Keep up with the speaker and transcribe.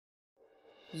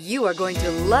You are going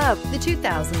to love the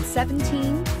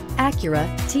 2017 Acura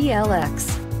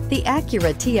TLX. The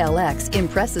Acura TLX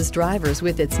impresses drivers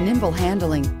with its nimble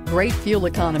handling, great fuel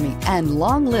economy, and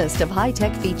long list of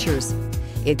high-tech features.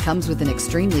 It comes with an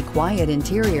extremely quiet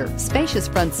interior, spacious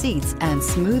front seats, and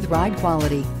smooth ride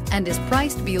quality, and is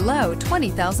priced below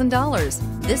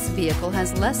 $20,000. This vehicle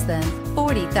has less than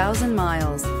 40,000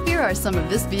 miles. Here are some of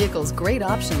this vehicle's great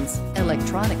options: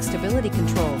 electronic stability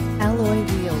control, alloy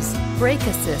wheels, brake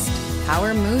assist,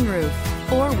 power moonroof,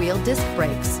 four-wheel disc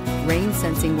brakes,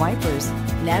 rain-sensing wipers,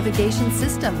 navigation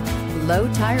system,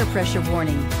 low tire pressure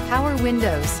warning, power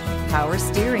windows, power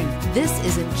steering. This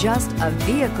isn't just a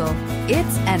vehicle,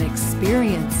 it's an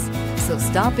experience. So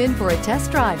stop in for a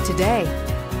test drive today.